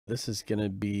This is going to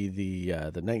be the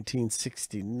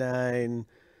 1969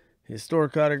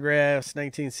 historic autographs,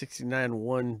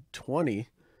 1969-120.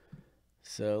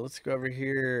 So let's go over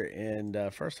here and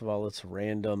first of all, let's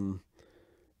random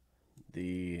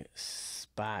the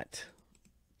spot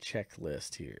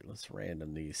checklist here. Let's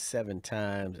random these 7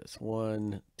 times. That's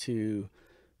 1, 2,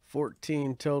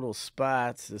 14 total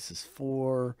spots. This is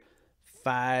 4,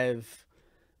 5,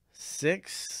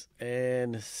 6,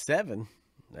 and 7.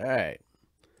 All right.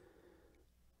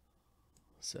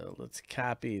 So let's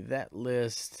copy that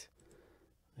list,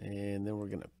 and then we're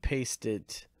going to paste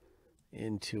it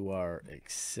into our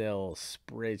Excel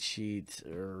spreadsheet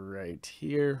right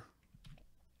here.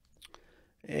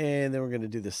 And then we're going to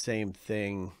do the same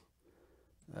thing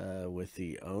with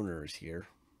the owners here.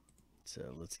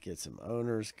 So let's get some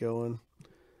owners going.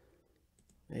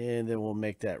 And then we'll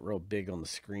make that real big on the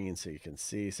screen so you can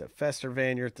see. So Fester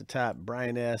Van, you're at the top.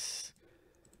 Brian S.,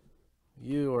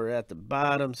 you are at the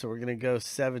bottom. So we're going to go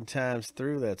 7 times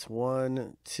through. That's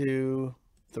 1, 2,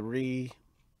 3,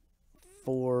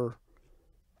 4,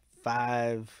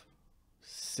 5,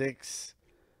 6,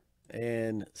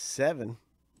 and 7.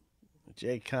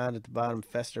 J. Con at the bottom,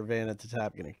 Fester Van at the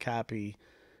top. Going to copy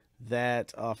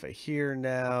that off of here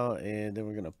now, and then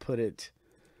we're going to put it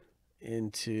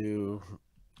into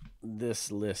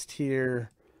this list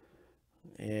here.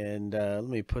 And let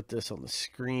me put this on the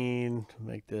screen,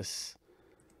 make this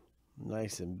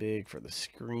nice and big for the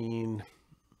screen.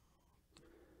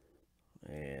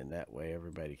 And that way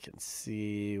everybody can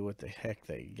see what the heck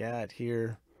they got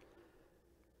here.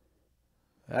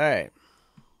 All right.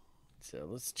 So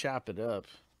let's chop it up.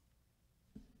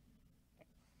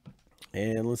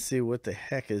 And let's see what the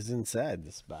heck is inside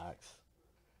this box.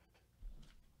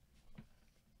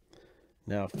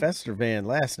 Now, Fester Van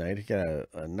last night, he got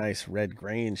a nice red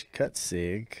Grange cut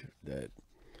sig that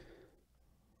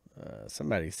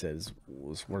somebody says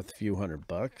was worth a few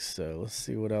 $100. So let's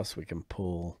see what else we can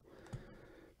pull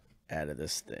out of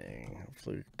this thing.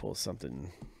 Hopefully we can pull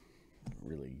something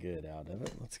really good out of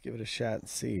it. Let's give it a shot and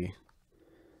see.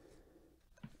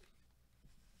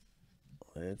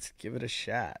 Let's give it a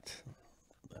shot.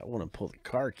 I want to pull the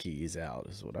car keys out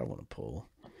is what I want to pull.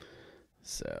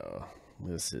 So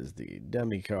this is the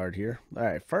dummy card here. All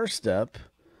right, first up,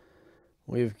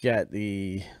 we've got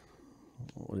the,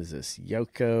 what is this?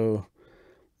 Yoko.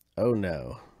 Oh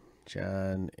no.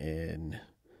 John and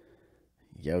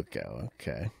Yoko.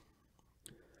 Okay.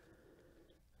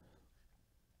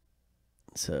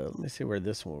 So let me see where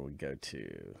this one would go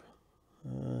to.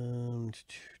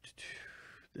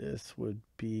 This would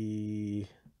be,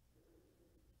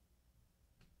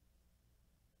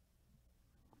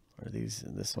 are these,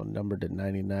 this one numbered to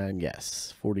 99?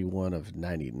 Yes, 41 of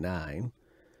 99.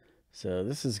 So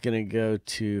this is going to go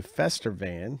to Fester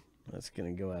Van. That's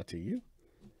going to go out to you.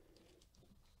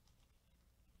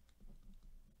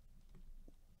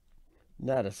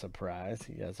 Not a surprise.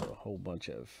 He has a whole bunch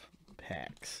of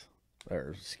packs, or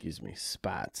excuse me,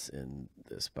 spots in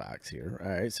this box here. All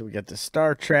right, so we got the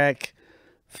Star Trek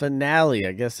finale.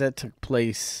 I guess that took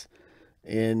place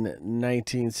in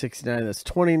 1969. That's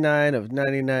 29 of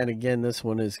 99. Again, this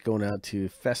one is going out to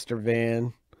Fester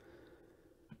Van.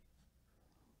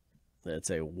 That's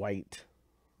a white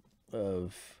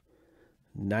of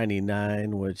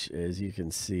 99, which, as you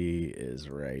can see, is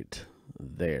right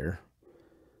there.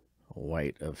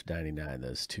 White of 99.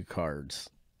 Those 2 cards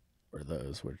are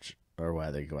those, which are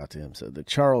why they go out to him. So the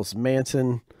Charles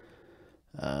Manson.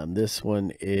 This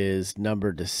one is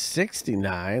numbered to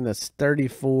 69. That's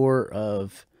 34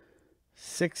 of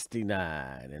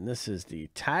 69. And this is the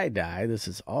tie-dye. This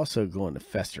is also going to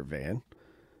Fester Van.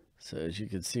 So as you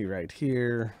can see right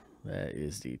here, that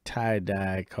is the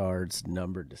tie-dye cards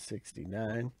numbered to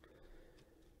 69.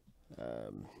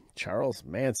 Charles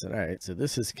Manson. All right, so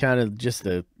this is kind of just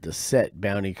the set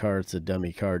bounty card. It's a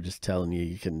dummy card, just telling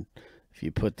you can, if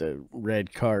you put the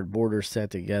red card border set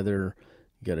together,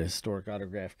 go to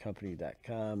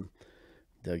historicautograph.com.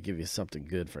 They'll give you something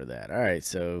good for that. All right,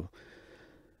 so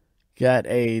got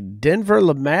a Denver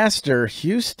LeMaster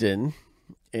Houston,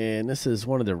 and this is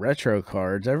one of the retro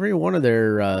cards. Every one of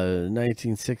their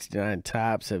 1969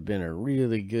 tops have been in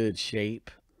really good shape.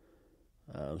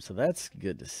 So that's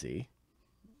good to see.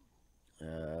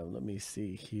 Let me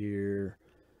see here.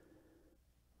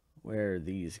 Where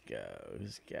these go?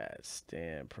 Who's got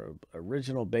stamp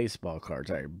original baseball cards?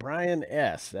 All right, Brian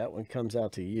S. That one comes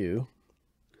out to you.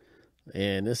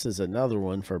 And this is another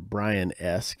one for Brian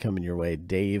S. coming your way.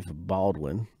 Dave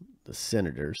Baldwin, the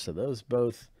Senators. So those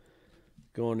both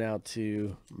going out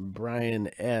to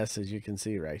Brian S. As you can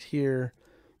see right here,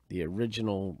 the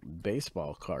original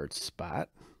baseball card spot.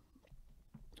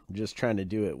 I'm just trying to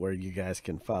do it where you guys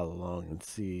can follow along and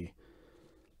see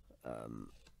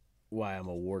why I'm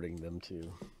awarding them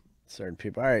to certain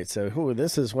people. All right, so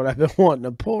this is what I've been wanting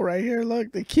to pull right here.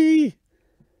 Look, the key.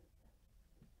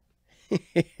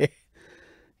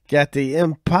 Got the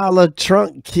Impala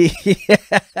trunk key.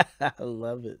 I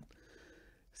love it.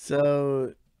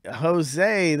 So,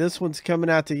 Jose, this one's coming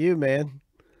out to you, man.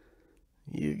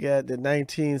 You got the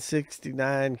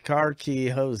 1969 car key,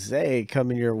 Jose,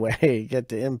 coming your way. You got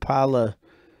the Impala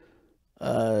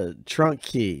trunk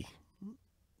key.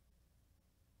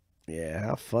 Yeah,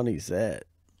 how funny is that?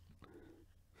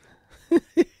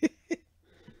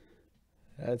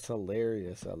 That's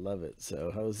hilarious. I love it.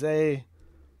 So, Jose,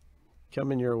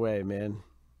 coming your way, man.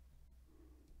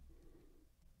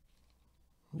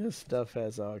 This stuff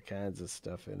has all kinds of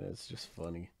stuff in it. It's just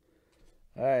funny.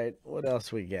 All right, what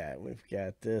else we got? We've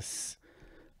got this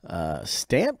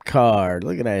stamp card.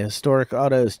 Look at that. Historic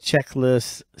Autos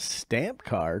Checklist stamp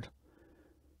card.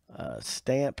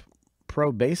 Stamp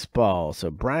Pro Baseball.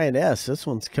 So, Brian S., this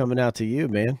one's coming out to you,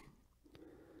 man.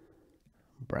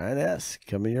 Brian S.,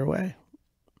 coming your way.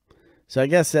 So I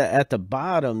guess at the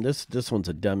bottom, this one's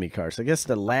a dummy card. So I guess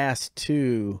the last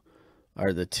two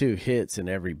are the two hits in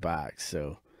every box.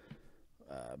 So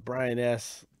Brian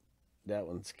S., that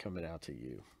one's coming out to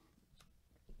you.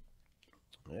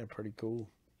 Yeah, pretty cool.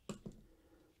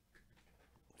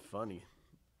 Funny.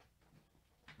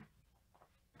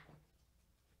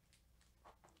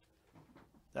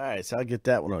 All right, so I'll get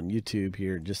that one on YouTube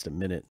here in just a minute.